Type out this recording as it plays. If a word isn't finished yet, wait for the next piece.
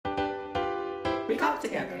We got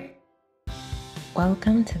together.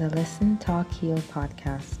 Welcome to the Listen, Talk, Heal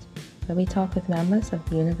podcast, where we talk with members of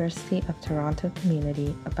the University of Toronto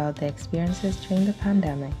community about their experiences during the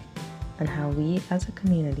pandemic and how we as a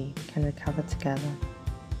community can recover together.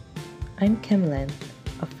 I'm Kim Lin,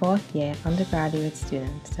 a fourth-year undergraduate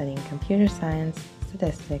student studying computer science,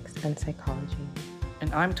 statistics, and psychology.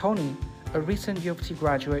 And I'm Tony, a recent U of T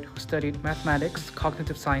graduate who studied mathematics,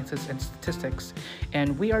 cognitive sciences, and statistics,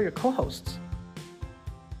 and we are your co-hosts.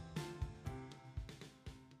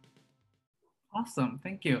 Awesome,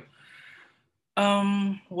 thank you.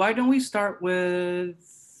 Why don't we start with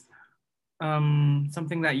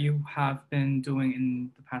something that you have been doing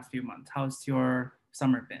in the past few months? How's your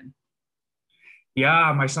summer been?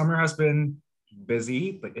 Yeah, my summer has been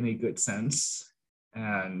busy, but in a good sense,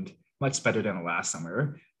 and much better than last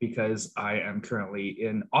summer because I am currently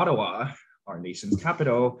in Ottawa, our nation's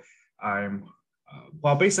capital.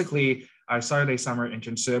 Basically, I started a summer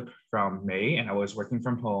internship from May, and I was working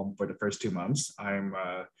from home for the first 2 months. I'm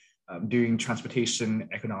doing transportation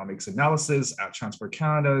economics analysis at Transport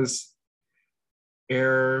Canada's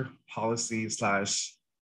air policy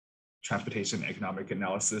 / transportation economic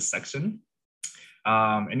analysis section.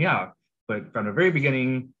 But from the very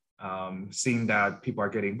beginning, seeing that people are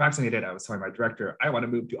getting vaccinated, I was telling my director, I want to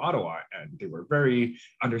move to Ottawa, and they were very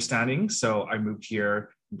understanding. So I moved here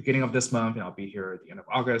the beginning of this month, and I'll be here at the end of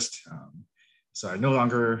August. So I no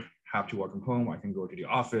longer have to work from home. I can go to the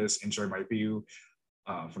office, enjoy my view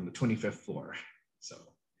from the 25th floor. So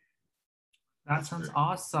that sounds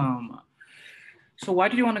awesome. So why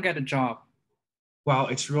did you want to get a job? Well,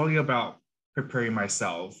 it's really about preparing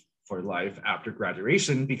myself for life after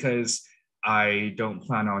graduation because I don't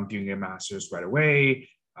plan on doing a master's right away.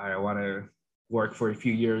 I want to work for a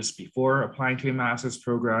few years before applying to a master's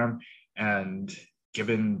program. And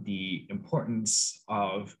given the importance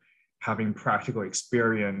of having practical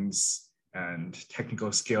experience and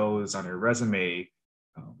technical skills on your resume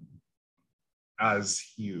as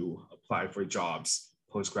you apply for jobs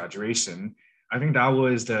post-graduation, I think that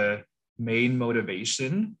was the main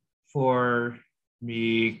motivation for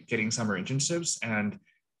me getting summer internships. And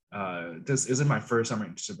this isn't my first summer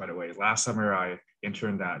internship, by the way. Last summer, I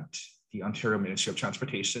interned at the Ontario Ministry of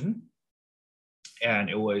Transportation. And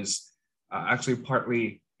it was actually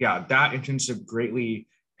partly, that internship greatly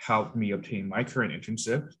helped me obtain my current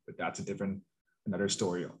internship, but that's another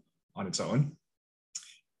story on its own.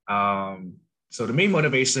 So the main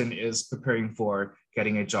motivation is preparing for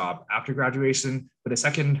getting a job after graduation. But the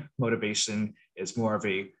second motivation is more of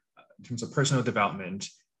in terms of personal development.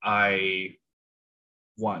 I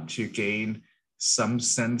want to gain some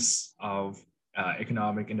sense of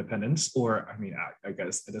economic independence, or I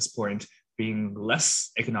guess at this point, being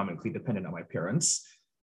less economically dependent on my parents,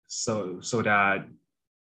 so that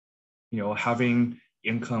having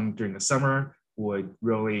income during the summer would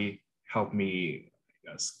really help me,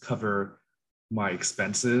 I guess, cover my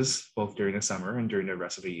expenses both during the summer and during the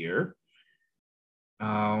rest of the year.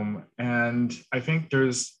 And I think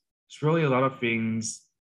there's really a lot of things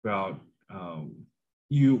about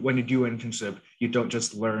when you do an internship, you don't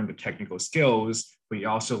just learn the technical skills, but you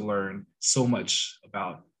also learn so much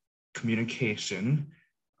about communication,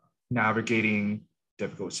 navigating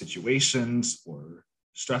difficult situations or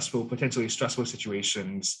potentially stressful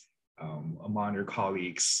situations among your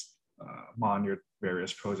colleagues, among your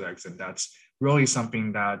various projects. And that's really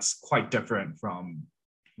something that's quite different from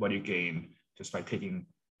what you gain just by taking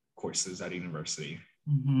courses at university.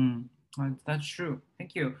 Mm-hmm. That's true.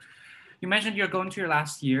 Thank you. You mentioned you're going to your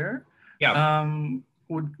last year. Yeah.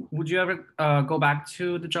 Would you ever go back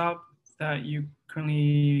to the job that you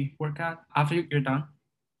currently work at after you're done,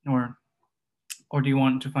 or do you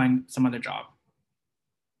want to find some other job?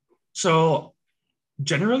 So,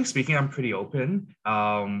 generally speaking, I'm pretty open.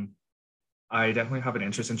 I definitely have an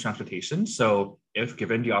interest in transportation. So, if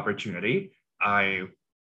given the opportunity, I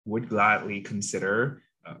would gladly consider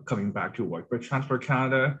coming back to work for Transport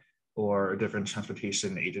Canada or a different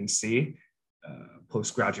transportation agency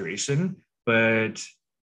post-graduation. But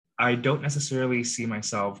I don't necessarily see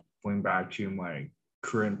myself going back to my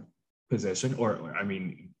current position,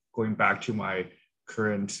 going back to my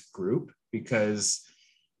current group, because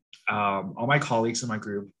all my colleagues in my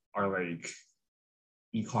group are like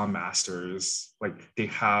econ masters. Like they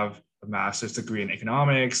have a master's degree in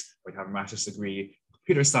economics, or they have a master's degree in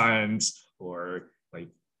computer science, or like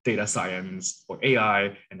data science or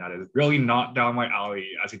AI, and that is really not down my alley.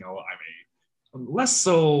 As you know, I'm a less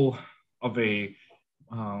so of a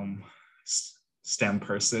STEM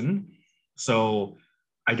person. So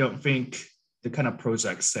I don't think the kind of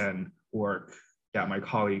projects and work that my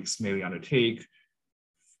colleagues may undertake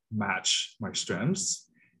match my strengths.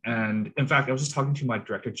 And in fact, I was just talking to my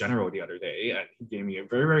director general the other day, and he gave me a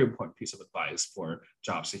very, very important piece of advice for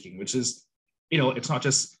job seeking, which is, it's not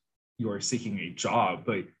just you're seeking a job,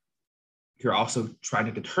 but you're also trying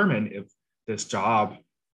to determine if this job,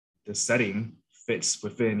 this setting fits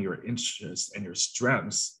within your interests and your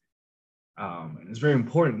strengths. And it's very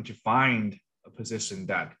important to find a position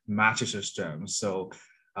that matches your strengths. So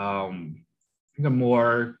I think I'm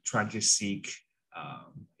more trying to seek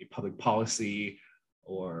a public policy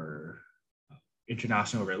or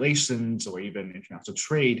international relations or even international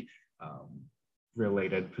trade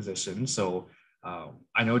related positions. So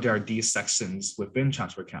I know there are these sections within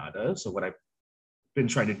Transport Canada. So what I've been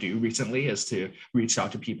trying to do recently is to reach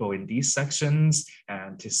out to people in these sections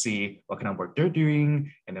and to see what kind of work they're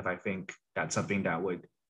doing, and if I think that's something that would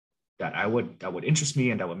interest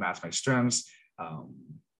me and that would match my strengths.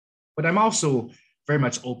 But I'm also very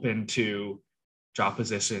much open to job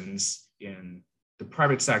positions in the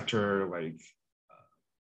private sector, like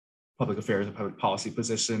public affairs and public policy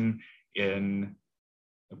position in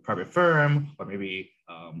a private firm, or maybe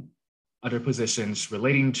other positions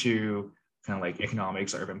relating to kind of like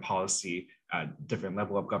economics or urban policy at different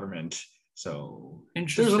level of government. So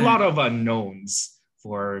there's a lot of unknowns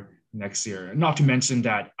for next year. Not to mention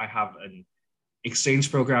that I have an exchange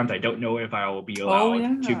program that I don't know if I will be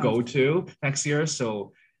allowed to go to next year.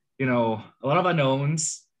 So, a lot of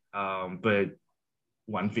unknowns. But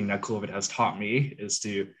one thing that COVID has taught me is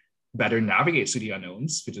to better navigate through the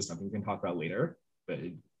unknowns, which is something we can talk about later. But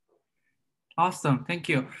awesome, thank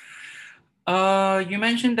you. You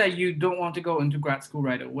mentioned that you don't want to go into grad school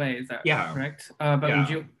right away. Is that correct? But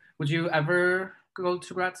would you ever go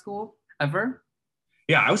to grad school ever?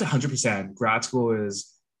 Yeah, I was 100%. Grad school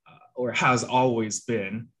is or has always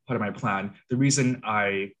been part of my plan.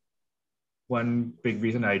 One big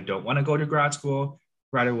reason I don't want to go to grad school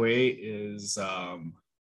right away is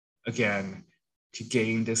again, to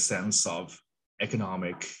gain this sense of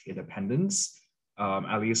economic independence,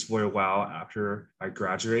 at least for a while after I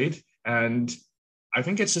graduate. And I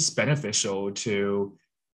think it's just beneficial to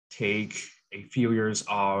take a few years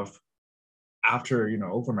off after,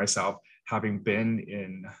 for myself, having been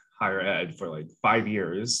in higher ed for like 5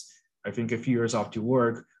 years. I think a few years off to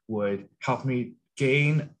work would help me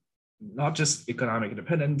gain not just economic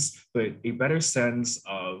independence, but a better sense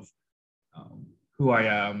of who I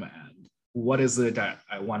am and what is it that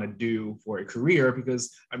I want to do for a career.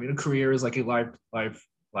 Because a career is like a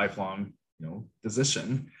lifelong,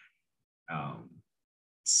 decision.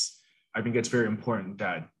 I think it's very important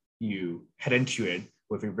that you head into it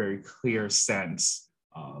with a very clear sense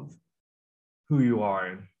of who you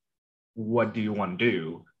are, what do you want to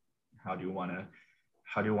do, how do you want to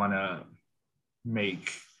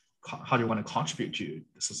contribute to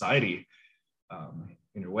the society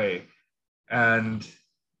in your way. And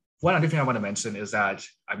one other thing I want to mention is that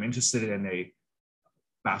I'm interested in a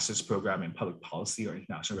master's program in public policy or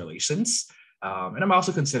international relations. And I'm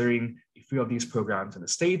also considering a few of these programs in the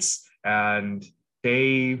States, and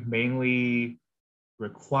they mainly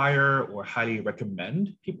require or highly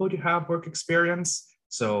recommend people to have work experience.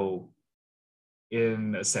 So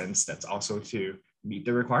in a sense, that's also to meet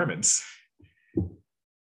the requirements.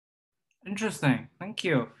 Interesting, thank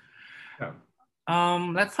you. Yeah.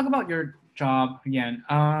 Let's talk about your job again.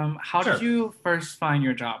 How did you first find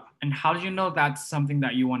your job, and how did you know that's something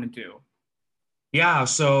that you want to do? Yeah,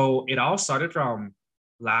 so it all started from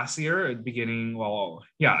last year at the beginning of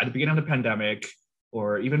the pandemic,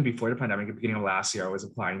 or even before the pandemic, at the beginning of last year, I was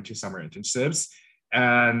applying to summer internships.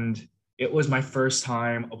 And it was my first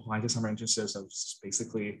time applying to summer internships. I was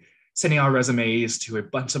basically sending out resumes to a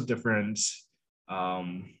bunch of different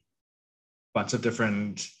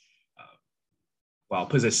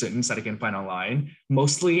positions that I can find online,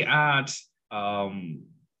 mostly at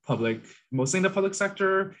mostly in the public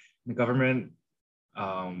sector, in the government.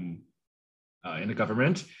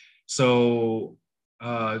 So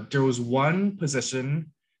there was one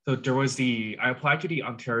position. So I applied to the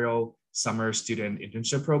Ontario Summer Student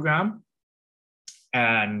Internship Program,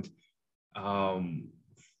 and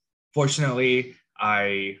fortunately,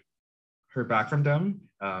 I heard back from them.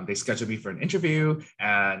 They scheduled me for an interview,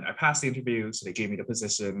 and I passed the interview. So they gave me the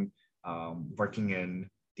position working in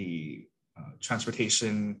the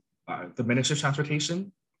transportation, the Ministry of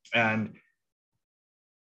Transportation. And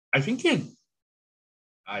I think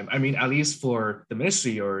at least for the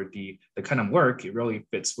ministry or the kind of work, it really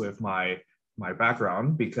fits with my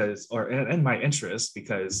background and my interest,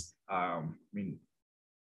 because I've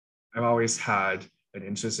always had an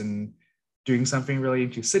interest in doing something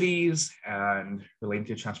related to cities and relating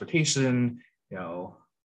to transportation.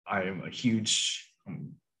 I'm a huge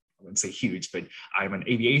say huge, but I'm an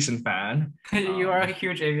aviation fan. You are a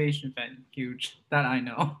huge aviation fan. Huge. That I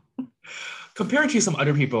know. Compared to some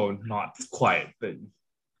other people, not quite, but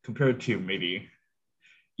compared to maybe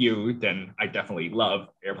you, then I definitely love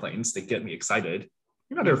airplanes. They get me excited.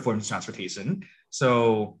 Other forms of transportation.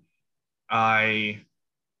 So I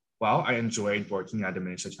enjoyed working at the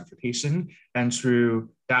Ministry of Transportation. And through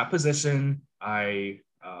that position, I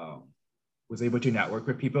was able to network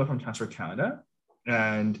with people from Transport Canada.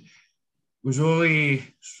 And it was really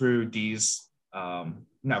through these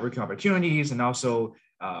networking opportunities and also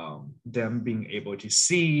them being able to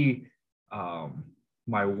see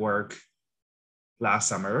my work last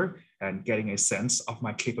summer and getting a sense of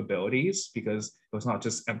my capabilities, because it was not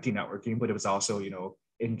just empty networking, but it was also,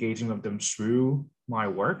 engaging with them through my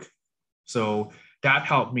work. So that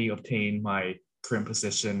helped me obtain my current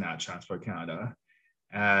position at Transport Canada.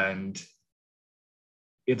 And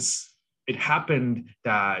it happened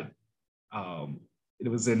that it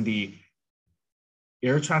was in the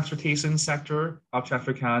air transportation sector of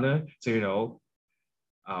Transport Canada. So,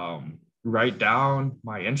 write down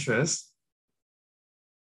my interests.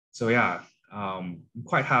 So yeah, I'm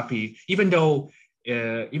quite happy, even though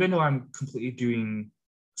I'm completely doing,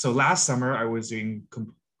 so last summer I was doing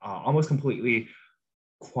almost completely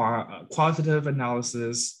qualitative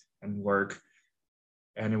analysis and work.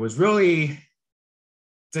 And it was really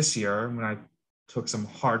this year when I took some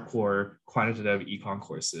hardcore quantitative econ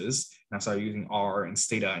courses and I started using R and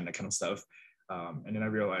Stata and that kind of stuff. And then I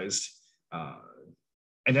realized,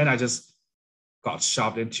 and then I just got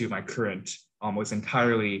shoved into my current almost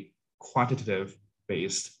entirely quantitative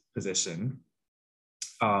based position.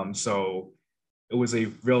 So it was a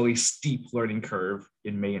really steep learning curve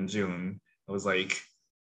in May and June. I was like,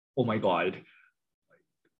 oh my God,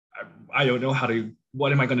 I don't know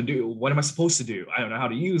what am I going to do? What am I supposed to do? I don't know how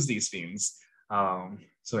to use these things.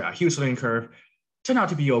 So yeah, huge learning curve. Turned out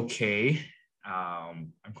to be okay.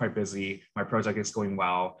 I'm quite busy. My project is going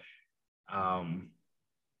well. And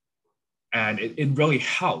it really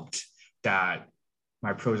helped that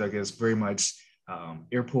my project is very much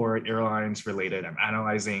airport, airlines related. I'm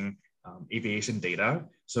analyzing aviation data.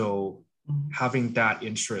 So having that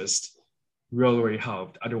interest really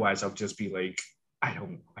helped. Otherwise, I'll just be like,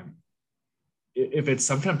 if it's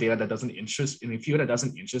some kind of data that doesn't interest, in a field that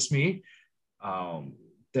doesn't interest me,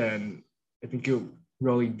 then I think it'll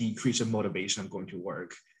really decrease the motivation of going to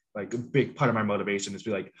work. Like a big part of my motivation is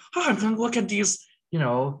be like, I'm going to look at these,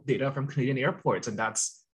 data from Canadian airports. And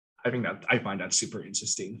I find that super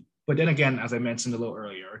interesting. But then again, as I mentioned a little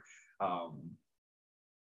earlier,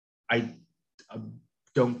 I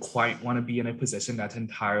don't quite want to be in a position that's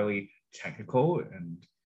entirely technical and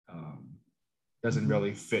doesn't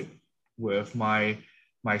really fit with my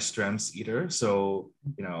strengths either. So,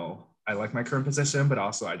 I like my current position, but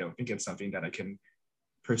also I don't think it's something that I can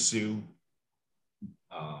pursue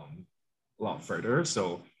a lot further.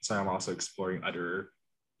 So I'm also exploring other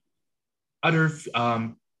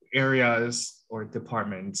areas or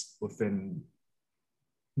departments within,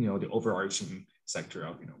 the overarching sector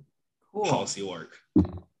of, cool. Policy work.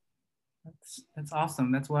 That's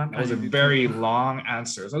awesome. That's what I'm. That was a very long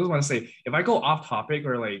answer. So I just want to say, if I go off topic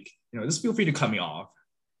or just feel free to cut me off.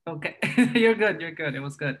 Okay, you're good. It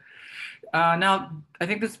was good. Now, I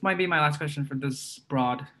think this might be my last question for this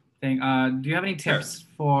broad thing. Do you have any tips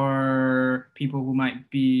for people who might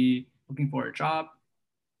be looking for a job?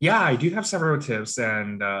 Yeah, I do have several tips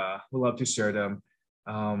and would love to share them.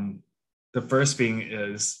 The first thing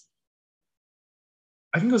is,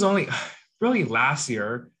 I think it was only really last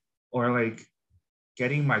year or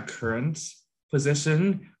getting my current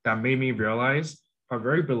position that made me realize, or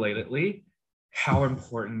very belatedly, how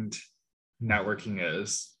important networking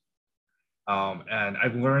is. And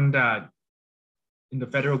I've learned that in the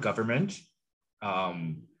federal government, a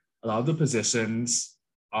lot of the positions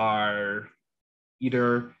are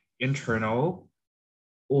either internal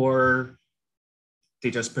or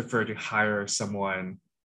they just prefer to hire someone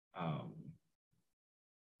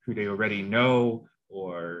who they already know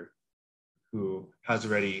or who has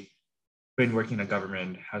already been working in the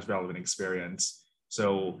government, has relevant experience.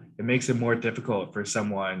 So it makes it more difficult for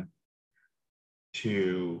someone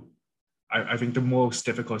to, I think the most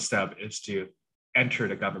difficult step is to enter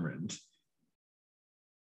the government.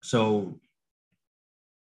 So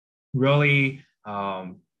really,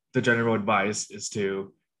 the general advice is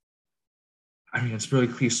to, it's really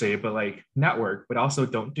cliche, but network, but also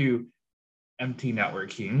don't do empty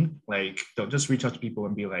networking. Don't just reach out to people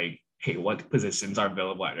and be like, hey, what positions are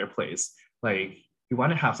available at their place? You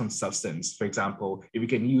want to have some substance. For example, if you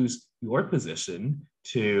can use your position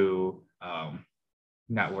to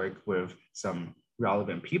network with some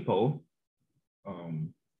relevant people.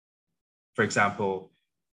 For example,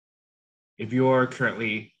 if you're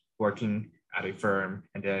currently working at a firm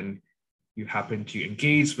and then you happen to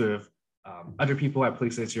engage with other people at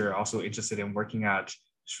places you're also interested in working at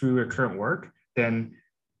through your current work, then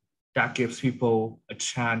that gives people a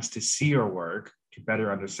chance to see your work, to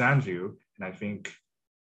better understand you, and I think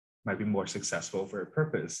might be more successful for a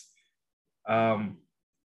purpose. And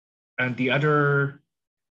the other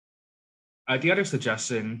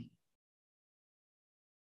suggestion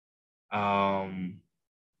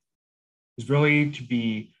is really to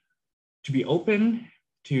be open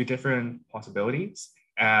to different possibilities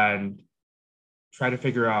and try to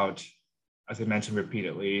figure out, as I mentioned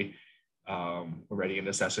repeatedly already in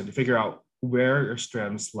the session, to figure out where your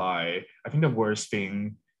strengths lie. I think the worst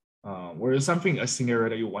thing, or something, a scenario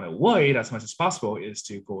that you want to avoid as much as possible, is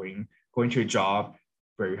to going to a job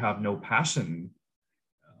where you have no passion.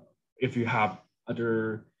 If you have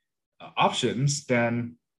other options,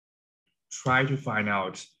 then try to find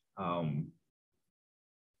out,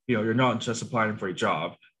 you're not just applying for a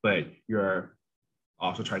job, but you're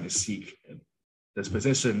also trying to seek this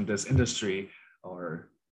position, this industry, or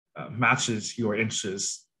matches your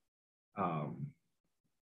interests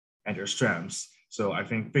and your strengths. So I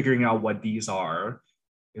think figuring out what these are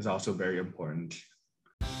is also very important.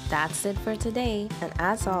 That's it for today, and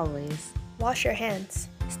as always, wash your hands,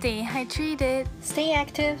 stay hydrated, stay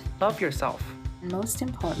active, love yourself, and most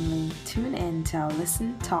importantly, tune in to our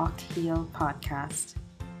Listen, Talk, Heal podcast.